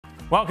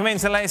Welcome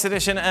into the latest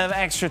edition of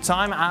Extra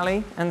Time.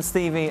 Ali and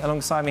Stevie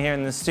alongside me here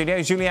in the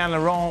studio. Julien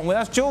Laurens with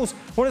us. Jules,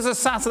 what does a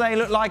Saturday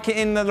look like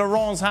in the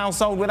Laurens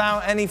household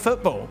without any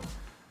football?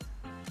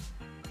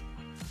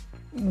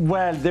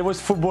 Well, there was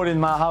football in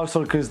my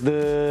household because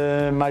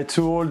my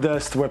two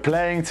oldest were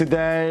playing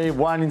today,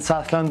 one in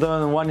South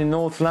London and one in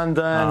North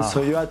London,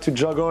 so you had to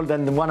juggle.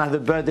 Then one had a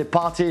birthday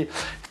party.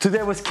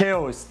 Today was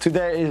chaos.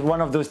 Today is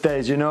one of those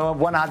days, you know.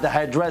 One had the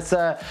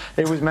hairdresser.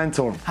 It was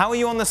mental. How are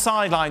you on the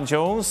sideline,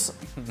 Jules?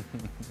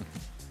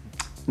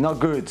 Not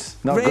good.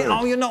 Not really? good.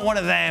 Oh, you're not one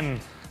of them.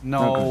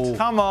 No.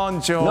 Come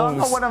on, Jules. No, I'm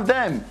not one of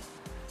them.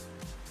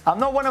 I'm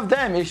not one of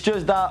them. It's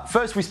just that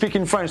first we speak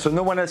in French, so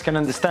no one else can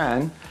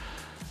understand.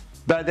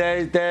 But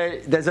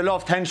there's a lot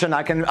of tension.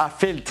 I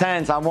feel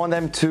tense. I want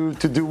them to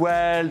do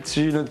well,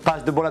 to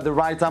pass the ball at the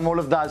right time, all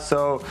of that.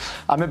 So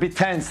I'm a bit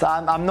tense.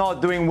 I'm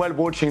not doing well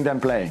watching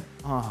them play.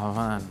 Oh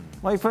man,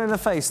 why are you putting in the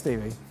face,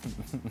 Stevie?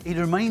 He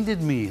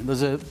reminded me.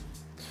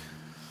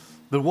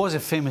 There was a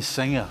famous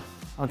singer.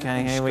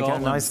 Okay, here we go.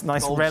 Nice,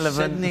 relevant.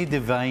 Sydney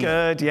Devine.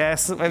 Good,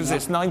 yes. What was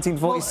it?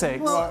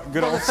 1946.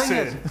 Good old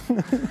Sid.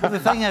 The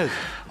thing is,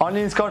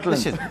 only in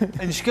Scotland. Listen,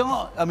 in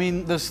Scotland, I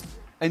mean, there's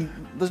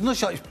no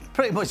such.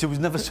 Pretty much, there was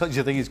never such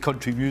a thing as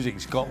country music in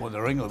Scotland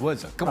or England,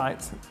 was there?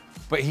 Right.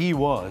 But he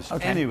was.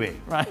 Okay. Anyway,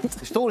 right.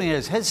 The story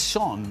is, his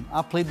son.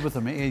 I played with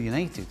him at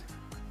United.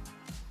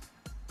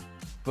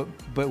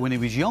 But when he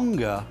was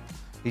younger,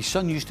 his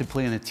son used to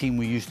play in a team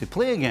we used to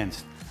play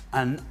against,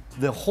 and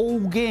the whole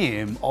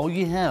game, all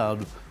you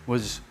heard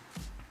was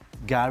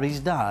Gary's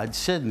dad,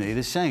 Sydney,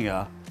 the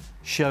singer,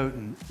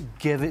 shouting,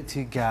 "Give it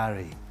to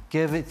Gary,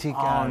 give it to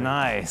Gary." Oh,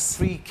 nice.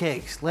 Free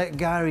kicks, let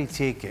Gary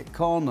take it.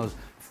 Corners,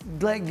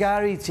 let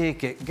Gary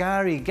take it.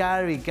 Gary.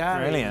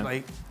 Brilliant.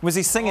 Like, was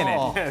he singing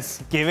it?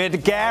 Yes. Give it to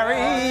Gary.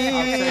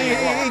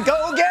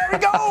 Go, Gary,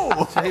 go.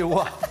 I'll tell you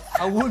what,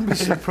 I wouldn't be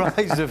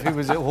surprised if he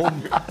was at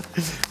home.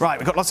 Right,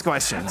 we've got lots of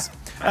questions.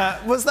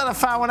 Was that a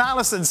foul on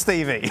Alisson,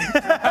 Stevie?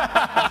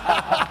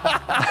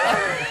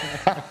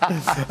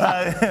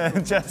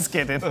 Just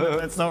kidding.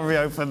 Let's not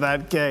reopen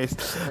that case.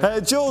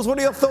 Jules, what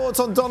are your thoughts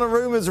on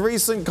Donnarumma's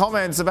recent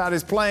comments about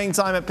his playing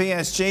time at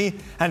PSG?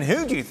 And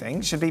who do you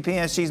think should be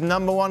PSG's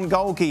 #1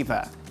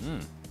 goalkeeper?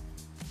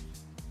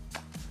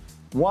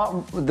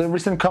 What the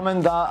recent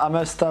comment that I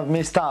must have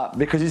missed out,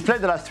 because he's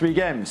played the last 3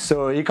 games,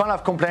 so he can't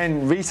have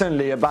complained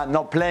recently about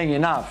not playing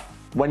enough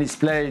when he's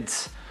played.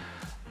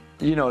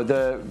 You know,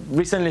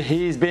 recently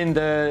he's been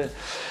the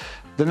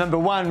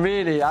 #1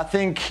 really. I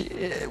think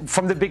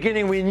from the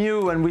beginning we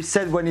knew, and we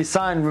said when he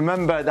signed,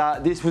 remember,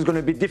 that this was going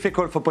to be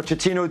difficult for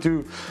Pochettino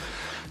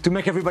to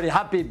make everybody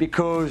happy,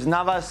 because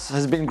Navas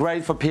has been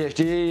great for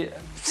PSG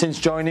since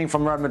joining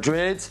from Real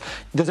Madrid.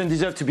 He doesn't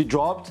deserve to be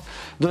dropped.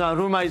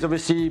 Donnarumma is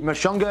obviously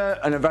much younger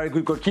and a very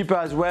good goalkeeper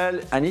as well,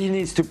 and he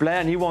needs to play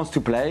and he wants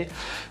to play.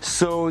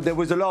 So there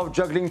was a lot of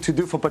juggling to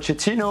do for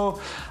Pochettino.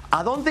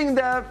 I don't think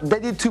they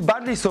did too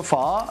badly so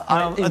far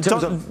in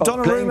terms of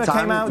playing Donnarumma time.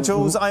 came out,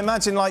 Jules. I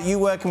imagine, like you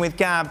working with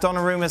Gab,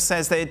 Donnarumma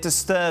says that it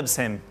disturbs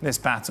him, this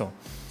battle.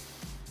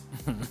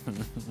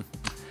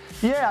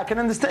 Yeah, I can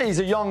understand. He's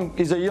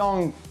a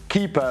young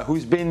keeper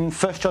who's been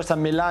first choice at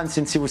Milan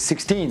since he was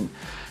 16.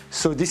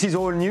 So this is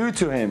all new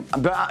to him.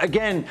 But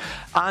again,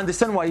 I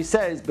understand what he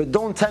says, but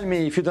don't tell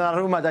me, if you're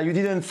Donnarumma, that you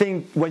didn't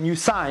think when you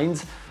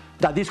signed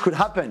that this could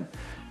happen.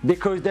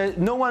 Because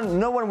no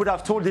one would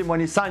have told him when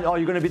he signed, "Oh,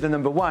 you're going to be the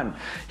 #1."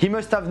 He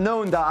must have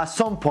known that at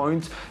some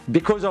point,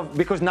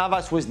 because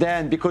Navas was there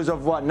and because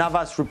of what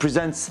Navas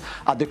represents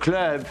at the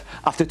club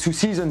after 2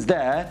 seasons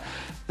there,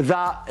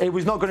 that it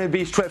was not going to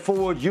be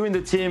straightforward. You in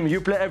the team,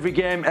 you play every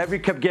game, every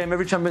cup game,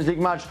 every Champions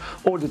League match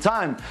all the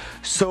time.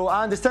 So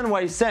I understand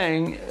what he's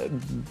saying,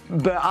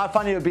 but I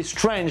find it a bit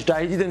strange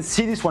that he didn't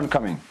see this one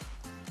coming.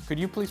 Could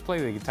you please play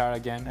the guitar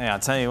again? Yeah, I'll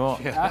tell you what,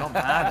 not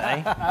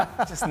bad,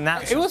 eh? Just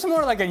natural. It was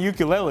more like a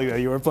ukulele that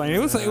you were playing. It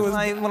was. Well,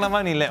 I'm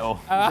only little.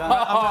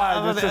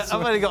 I've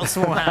only got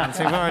small hands.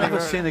 I've never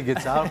seen a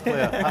guitar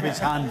player have his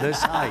hand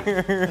this high.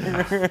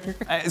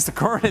 It's the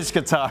Cornish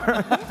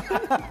guitar.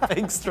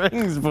 Big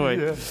strings, boy.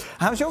 Yeah.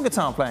 How's your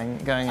guitar playing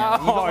going?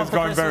 Oh, it's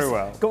going very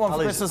well. Got one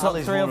for Christmas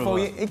like 3 or 4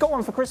 years. You got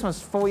one for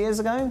Christmas 4 years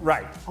ago?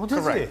 Right. Oh,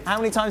 did you? How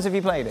many times have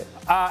you played it?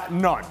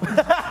 None.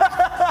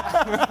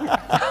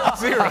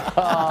 0.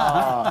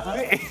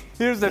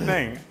 Here's the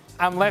thing.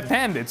 I'm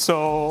left-handed,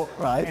 so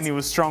and he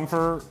was strong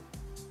for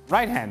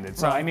right-handed,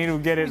 so I need to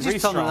get it You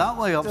just turn it restrung. that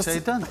way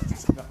upside down.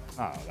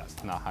 Oh,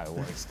 that's not how it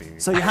works, Stevie.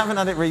 So you haven't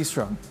had it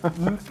restrung?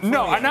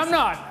 No, and I'm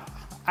not.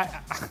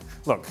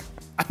 Look,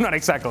 I'm not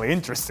exactly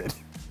interested.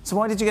 So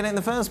why did you get it in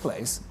the first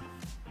place?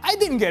 I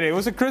didn't get it. It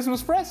was a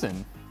Christmas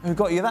present. Who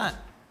got you that?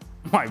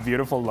 My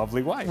beautiful,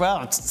 lovely wife.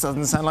 Well, it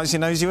doesn't sound like she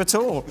knows you at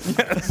all.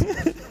 Yes.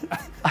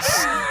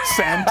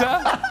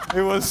 Santa?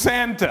 It was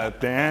Santa,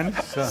 Dan.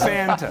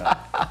 Santa.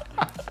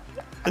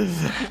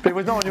 But it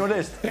was not on your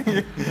list.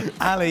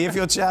 Ali, if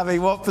you're Xavi,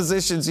 what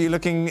positions are you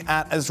looking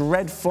at as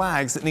red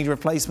flags that need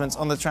replacements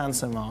on the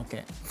transfer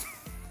market?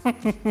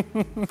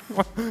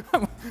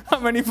 How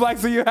many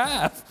flags do you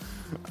have?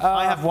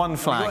 I have one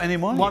flag. got any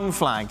more? One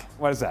flag.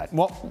 What is that?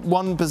 What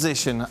one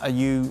position are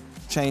you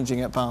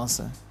changing at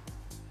Barca?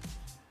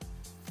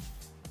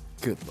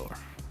 Good Lord.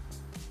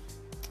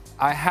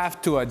 I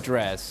have to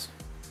address,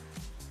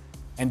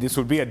 and this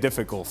would be a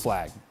difficult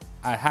flag,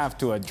 I have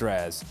to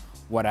address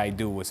what I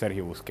do with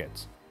Sergio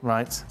Busquets.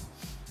 Right.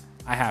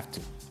 I have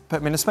to.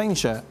 Put him in a Spain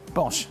shirt.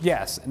 Bosh.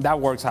 Yes, and that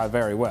works out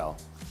very well.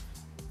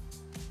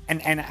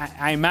 And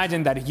I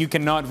imagine that you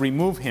cannot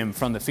remove him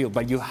from the field,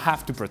 but you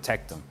have to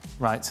protect him.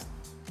 Right.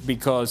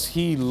 Because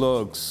he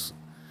looks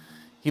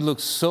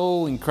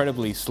so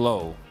incredibly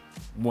slow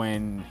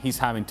when he's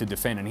having to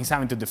defend, and he's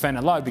having to defend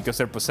a lot because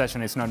their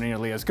possession is not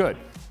nearly as good,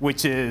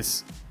 which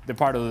is the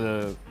part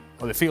of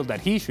the field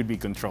that he should be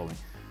controlling.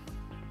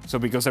 So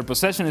because their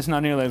possession is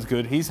not nearly as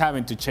good, he's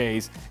having to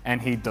chase,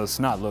 and he does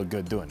not look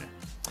good doing it.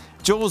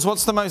 Jules,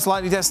 what's the most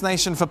likely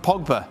destination for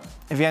Pogba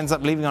if he ends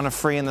up leaving on a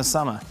free in the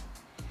summer?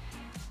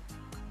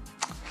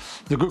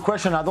 It's a good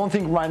question. I don't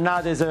think right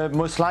now there's a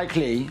most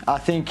likely. I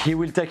think he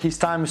will take his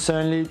time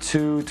certainly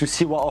to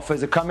see what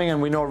offers are coming,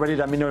 and we know already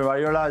that Mino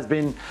Raiola has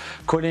been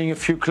calling a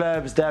few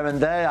clubs there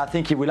and there. I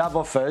think he will have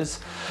offers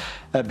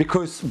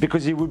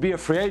because he will be a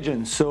free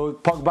agent. So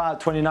Pogba at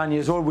 29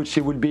 years old, which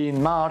he will be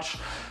in March,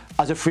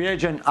 as a free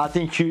agent, I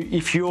think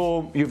if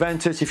you're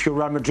Juventus, if you're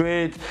Real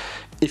Madrid,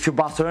 if you're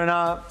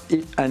Barcelona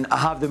and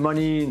have the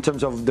money in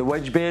terms of the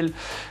wage bill,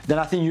 then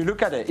I think you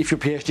look at it. If you're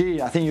PSG,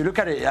 I think you look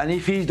at it. And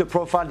if he's the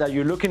profile that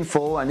you're looking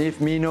for, and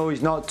if Mino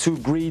is not too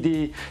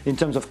greedy in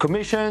terms of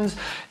commissions,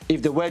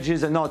 if the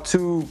wages are not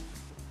too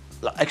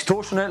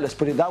extortionate, let's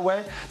put it that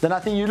way, then I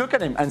think you look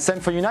at him. And same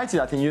for United.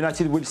 I think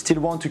United will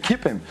still want to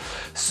keep him.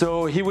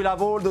 So he will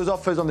have all those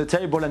offers on the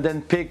table and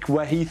then pick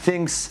where he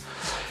thinks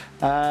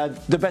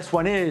the best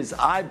one is.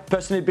 I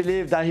personally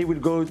believe that he will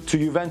go to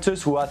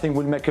Juventus, who I think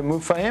will make a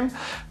move for him.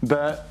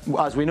 But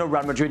as we know,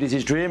 Real Madrid is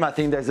his dream. I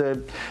think there's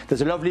a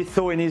lovely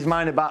thought in his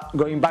mind about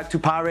going back to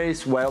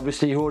Paris, where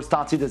obviously he all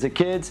started as a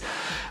kid.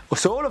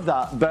 So all of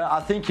that. But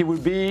I think he will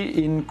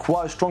be in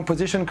quite a strong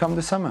position come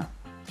the summer.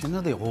 Do you know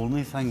the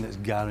only thing that's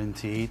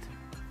guaranteed?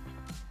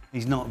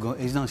 He's not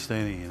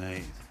staying at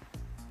United.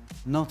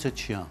 Not a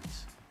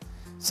chance.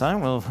 So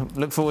we'll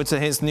look forward to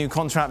his new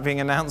contract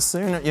being announced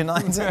soon at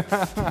United.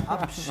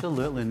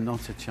 Absolutely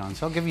not a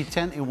chance. I'll give you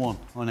 10-1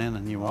 on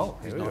anything you want.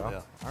 He's not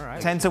there. All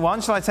right.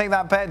 10-1. Shall I take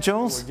that bet,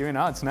 Jules? We're giving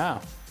odds now.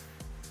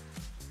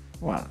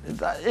 Well,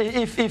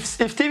 if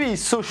Stevie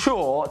is so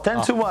sure,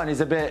 10-1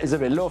 is a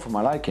bit low for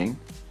my liking.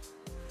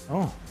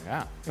 Oh,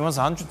 yeah. He wants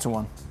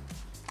 100-1.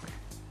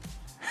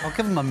 I'll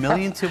give him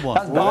 1,000,000 to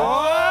 1.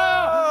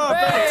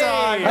 That's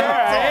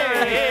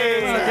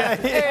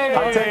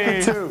I'll take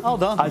it too.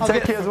 Hold on. I'll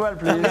take it as well,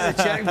 please. Get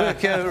the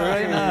checkbook out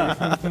right now.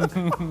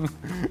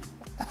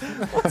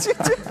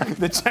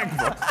 The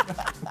checkbook.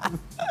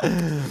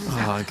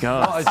 Oh,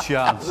 God. Not a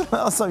chance.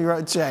 That's how you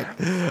wrote a check.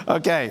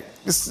 Okay.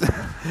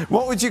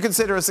 What would you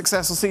consider a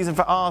successful season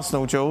for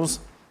Arsenal, Jules?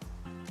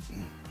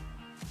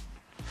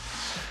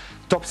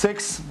 Top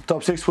six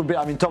would be,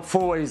 I mean, top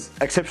 4 is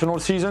exceptional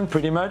season,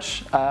 pretty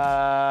much.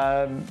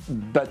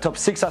 But top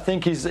 6, I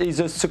think, is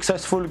a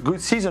successful,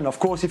 good season. Of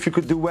course, if you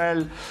could do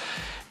well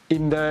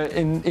in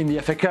the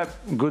FA Cup,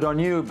 good on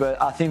you.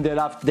 But I think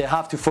they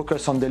have to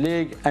focus on the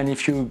league. And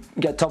if you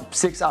get top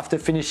 6 after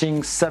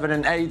finishing 7th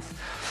and 8th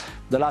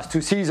the last 2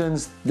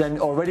 seasons, then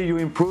already you're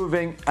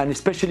improving. And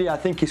especially, I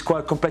think it's quite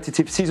a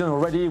competitive season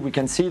already. We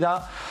can see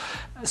that.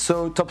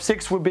 So top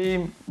 6 would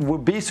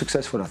be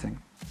successful, I think.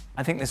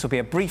 I think this will be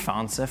a brief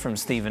answer from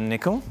Steve and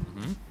Nicol.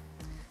 Mm-hmm.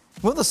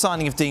 Will the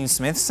signing of Dean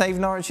Smith save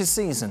Norwich's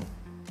season?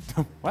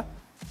 What?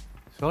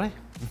 Sorry?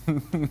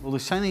 Well, the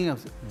signing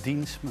of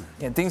Dean Smith?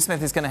 Yeah, Dean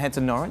Smith is going to head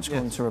to Norwich,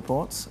 according to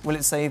reports. Will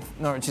it save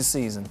Norwich's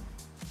season?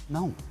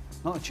 No,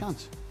 not a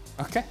chance.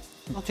 Okay.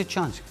 Not a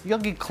chance.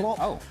 Jurgen Klopp.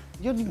 Oh.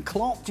 Jurgen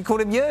Klopp. Do you call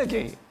him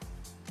Jurgi?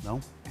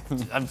 No.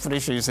 I'm pretty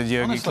sure you said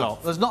Jurgen Honestly,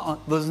 Klopp. there's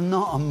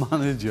not a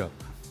manager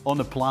on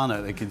the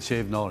planet that can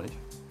save Norwich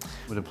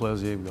with the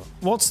players they've got.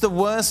 What's the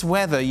worst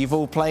weather you've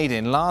all played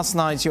in? Last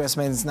night's US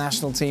men's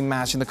national team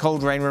match in the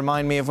cold rain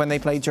remind me of when they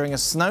played during a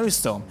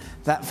snowstorm.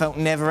 That felt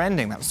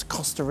never-ending. That was the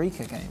Costa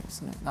Rica game,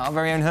 isn't it? Our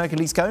very own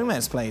Hercules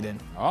Gomez played in.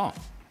 Oh.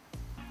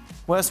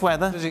 Worst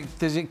weather?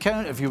 Does it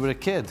count if you were a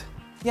kid?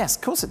 Yes,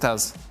 of course it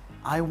does.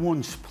 I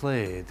once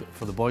played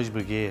for the Boys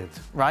Brigade.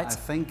 Right. I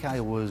think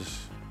I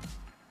was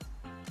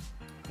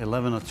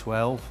 11 or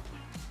 12.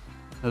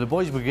 Now, the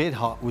Boys Brigade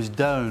hut was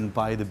down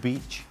by the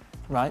beach.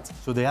 Right.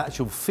 So the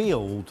actual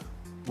field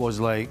was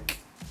like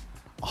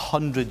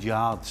 100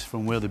 yards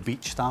from where the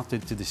beach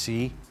started to the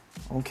sea.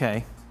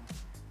 Okay.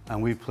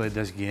 And we played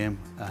this game,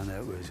 and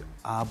it was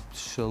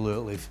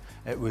absolutely,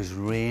 it was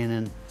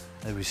raining,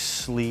 it was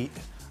sleet,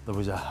 there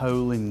was a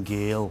howling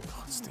gale.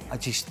 I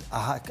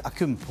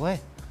couldn't play.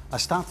 I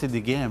started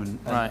the game,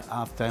 and at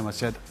half time I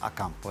said, I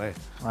can't play.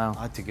 Wow.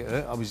 I had to get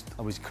out.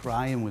 I was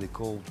crying with the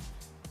cold.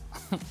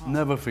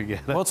 Never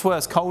forget it. What's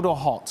worse, cold or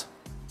hot?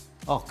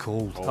 Oh,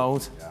 cold.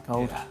 Cold. Yeah.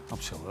 Cold. Yeah,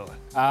 absolutely.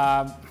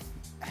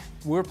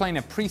 we were playing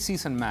a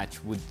preseason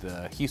match with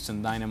the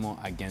Houston Dynamo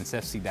against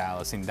FC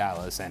Dallas in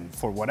Dallas, and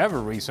for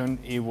whatever reason,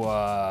 it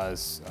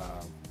was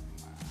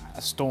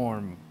a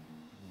storm,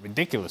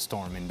 ridiculous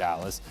storm in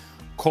Dallas.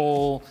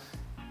 Cold,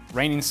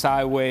 raining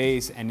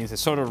sideways, and it's a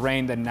sort of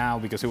rain that now,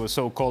 because it was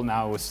so cold,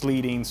 now it was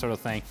sleeting sort of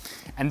thing.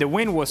 And the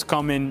wind was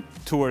coming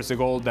towards the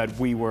goal that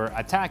we were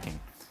attacking.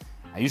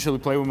 I usually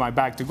play with my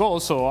back to goal,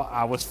 so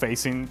I was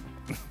facing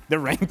the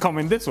rain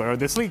coming this way or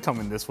the sleet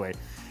coming this way.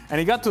 And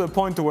it got to the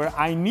point to where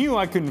I knew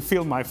I couldn't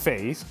feel my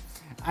face.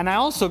 And I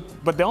also,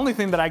 but the only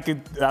thing that I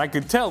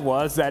could tell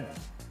was that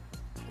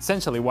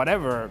essentially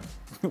whatever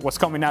was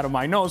coming out of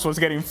my nose was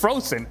getting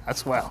frozen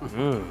as well.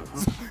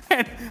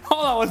 And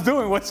all I was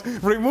doing was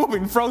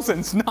removing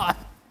frozen snot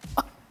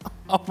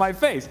off my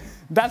face.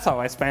 That's how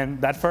I spent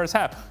that first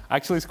half. I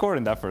actually scored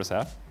in that first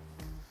half.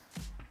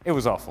 It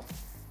was awful.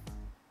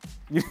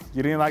 You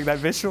didn't like that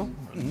visual?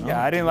 No,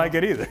 yeah, I didn't like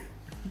it either.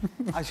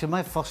 Actually,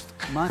 my first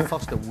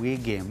away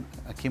game,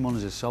 I came on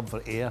as a sub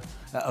for Air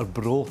at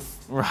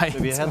Arbroath. Right.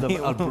 Have you heard of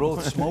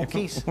Arbroath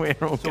Smokies? So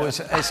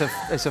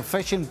it's a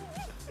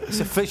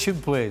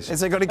fishing place.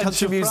 Has it got any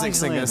country music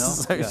singers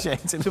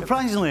associated? Yeah.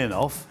 Surprisingly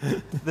enough,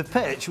 the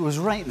pitch was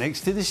right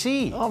next to the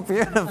sea. Oh,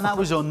 beautiful. And I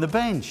was on the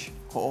bench.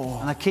 Oh.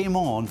 And I came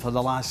on for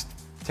the last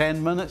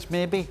 10 minutes,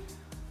 maybe.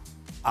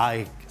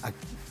 I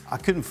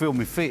couldn't feel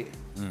my feet.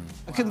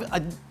 I couldn't.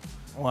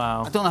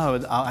 Wow. I don't know how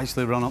I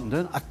actually run up and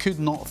down. I could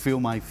not feel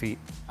my feet.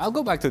 I'll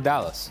go back to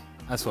Dallas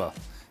as well.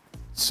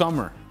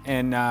 Summer,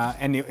 and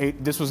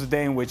this was the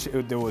day in which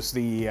there was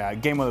the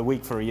game of the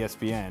week for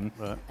ESPN,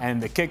 right.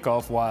 And the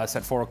kickoff was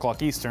at 4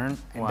 o'clock Eastern,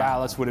 and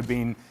Dallas would have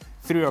been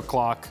 3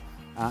 o'clock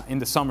in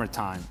the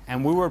summertime.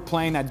 And we were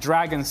playing at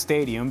Dragon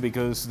Stadium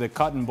because the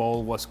Cotton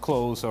Bowl was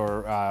closed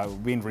or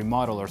being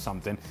remodeled or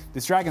something.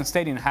 This Dragon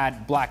Stadium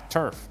had black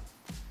turf.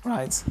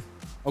 Right.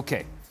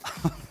 Okay.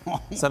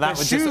 So that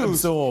would just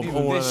absorb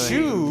all the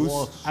shoes.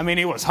 I mean,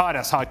 it was hot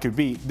as hot could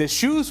be. The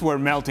shoes were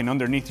melting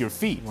underneath your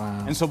feet.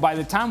 Wow. And so by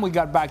the time we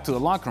got back to the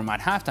locker room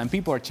at halftime,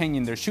 people are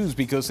changing their shoes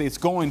because it's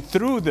going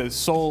through the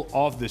sole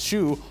of the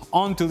shoe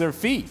onto their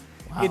feet.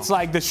 Wow. It's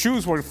like the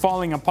shoes were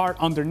falling apart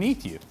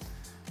underneath you.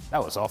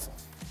 That was awful.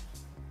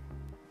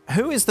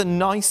 Who is the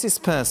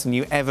nicest person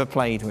you ever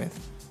played with?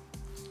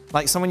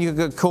 Like someone you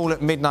could call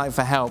at midnight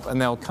for help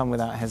and they'll come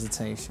without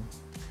hesitation.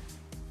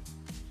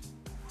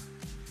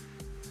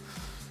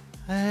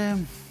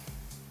 I'd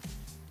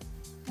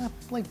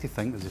like to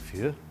think there's a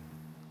few.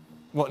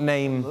 What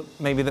name,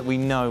 maybe that we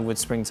know, would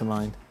spring to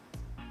mind?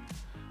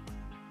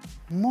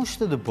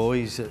 Most of the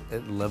boys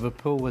at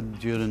Liverpool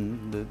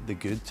during the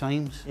good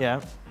times,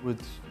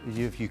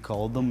 if you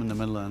called them in the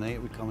middle of the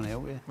night, would come and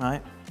help you.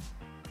 Right.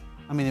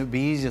 I mean, it would be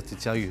easier to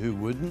tell you who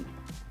wouldn't,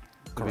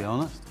 to be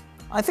honest.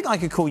 I think I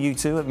could call you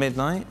two at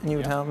midnight and you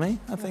would help me.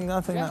 I think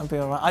that would be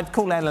all right. I'd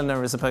call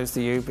Eleanor as opposed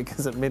to you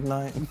because at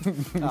midnight.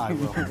 I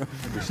will.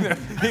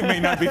 He may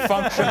not be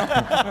functional.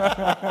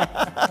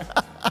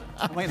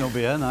 I might not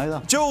be in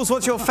either. Jules,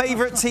 what's your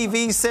favourite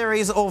TV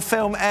series or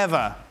film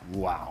ever?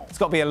 Wow. It's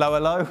got to be a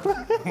lower low.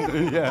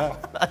 Yeah.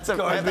 That's a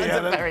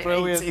very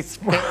brilliant. 80s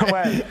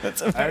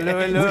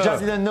Which I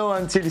didn't know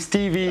until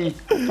Stevie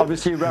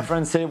obviously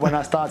referenced it when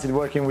I started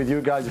working with you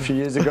guys a few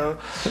years ago.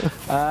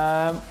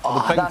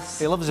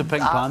 He loves a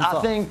Pink Panther.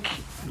 I think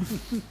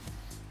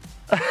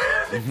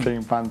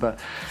Pink Panther.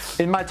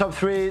 In my top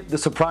 3, The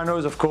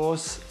Sopranos, of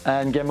course,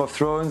 and Game of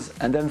Thrones.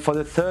 And then for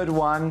the third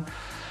one,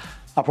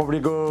 I'll probably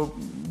go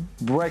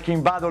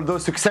Breaking Bad, although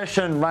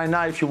Succession right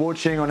now, if you're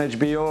watching on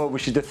HBO,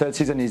 which is the 3rd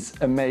season, is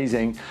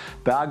amazing.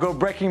 But I go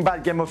Breaking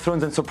Bad, Game of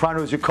Thrones, and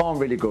Sopranos. You can't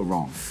really go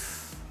wrong.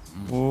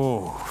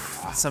 Ooh,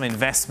 some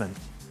investment.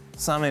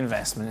 Some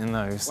investment in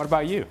those. What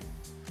about you?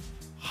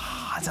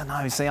 I don't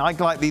know. See, I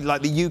like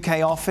the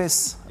UK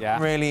Office. Yeah.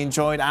 Really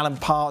enjoyed Alan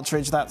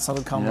Partridge, that sort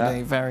of comedy.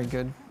 Yeah. Very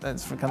good.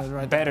 That's for kind of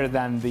right. Better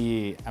than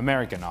the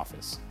American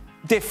Office.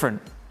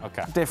 Different.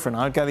 Okay. Different.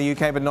 I'd go the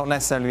UK, but not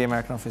necessarily the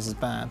American Office is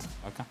bad.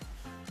 Okay.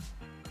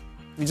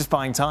 You're just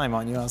buying time,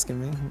 aren't you, asking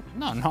me?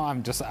 No,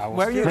 I'm just...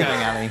 Where are you going,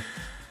 Ali?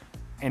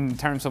 In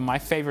terms of my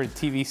favorite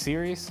TV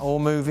series? Or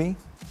movie?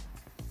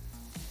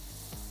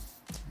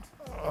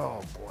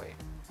 Oh, boy.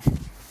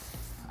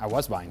 I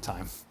was buying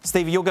time.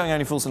 Stevie, you're going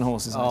Only Fools and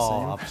Horses, I see.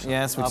 Absolutely.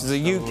 Yes, which is a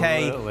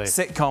UK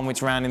sitcom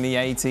which ran in the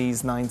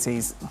 80s,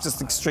 90s,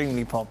 just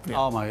extremely popular.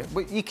 Oh my,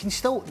 but you can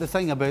still, the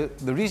thing about,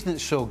 the reason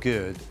it's so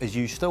good is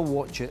you still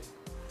watch it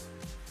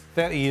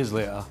 30 years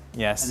later.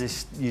 Yes.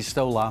 And you're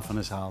still laughing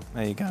as hard.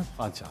 There you go.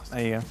 Fantastic.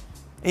 There you go.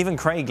 Even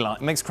Craig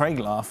makes Craig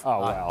laugh. Oh,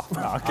 well.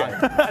 Okay.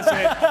 That's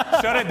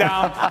it. Shut it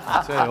down.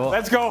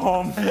 Let's go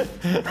home.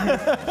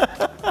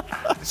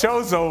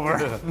 Show's over.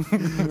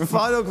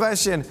 Final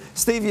question.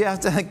 Steve, you have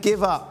to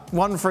give up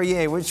one for a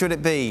year. Which would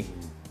it be?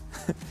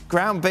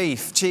 Ground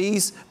beef,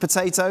 cheese,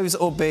 potatoes,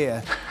 or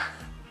beer?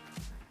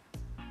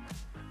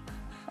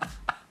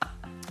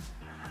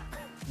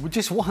 We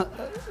just want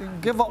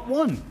give up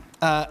one.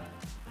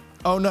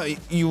 Oh no,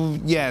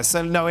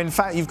 so no, in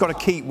fact you've got to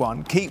keep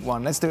one. Keep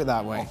one, let's do it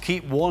that way.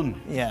 Keep one.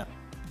 Yeah.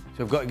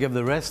 So I've got to give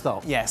the rest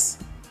up. Yes.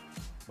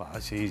 Well,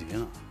 that's easy,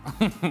 isn't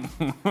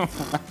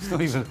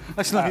it?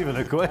 That's not even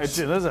a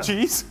question, is it?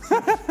 Cheese?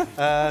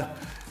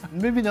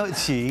 Maybe not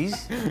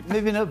cheese,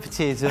 maybe not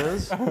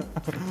potatoes,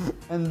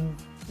 and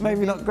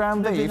Maybe not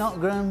ground beef. maybe not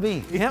ground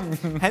beef. Yep.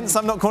 Hence,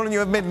 I'm not calling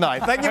you at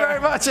midnight. Thank you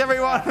very much,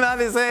 everyone. That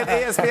is it.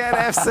 ESPN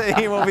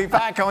FC will be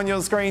back on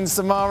your screens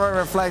tomorrow,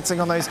 reflecting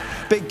on those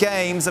big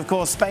games. Of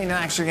course, Spain in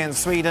action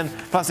against Sweden,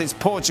 plus it's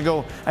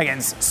Portugal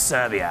against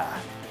Serbia.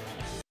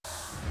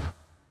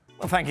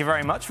 Well, thank you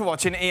very much for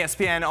watching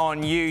ESPN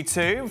on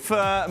YouTube.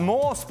 For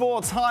more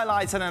sports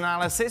highlights and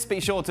analysis,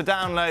 be sure to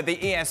download the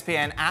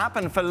ESPN app.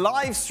 And for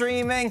live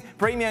streaming,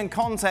 premium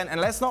content,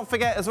 and let's not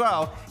forget as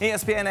well,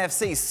 ESPN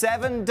FC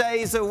 7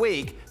 days a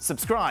week.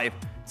 Subscribe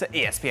to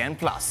ESPN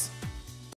Plus.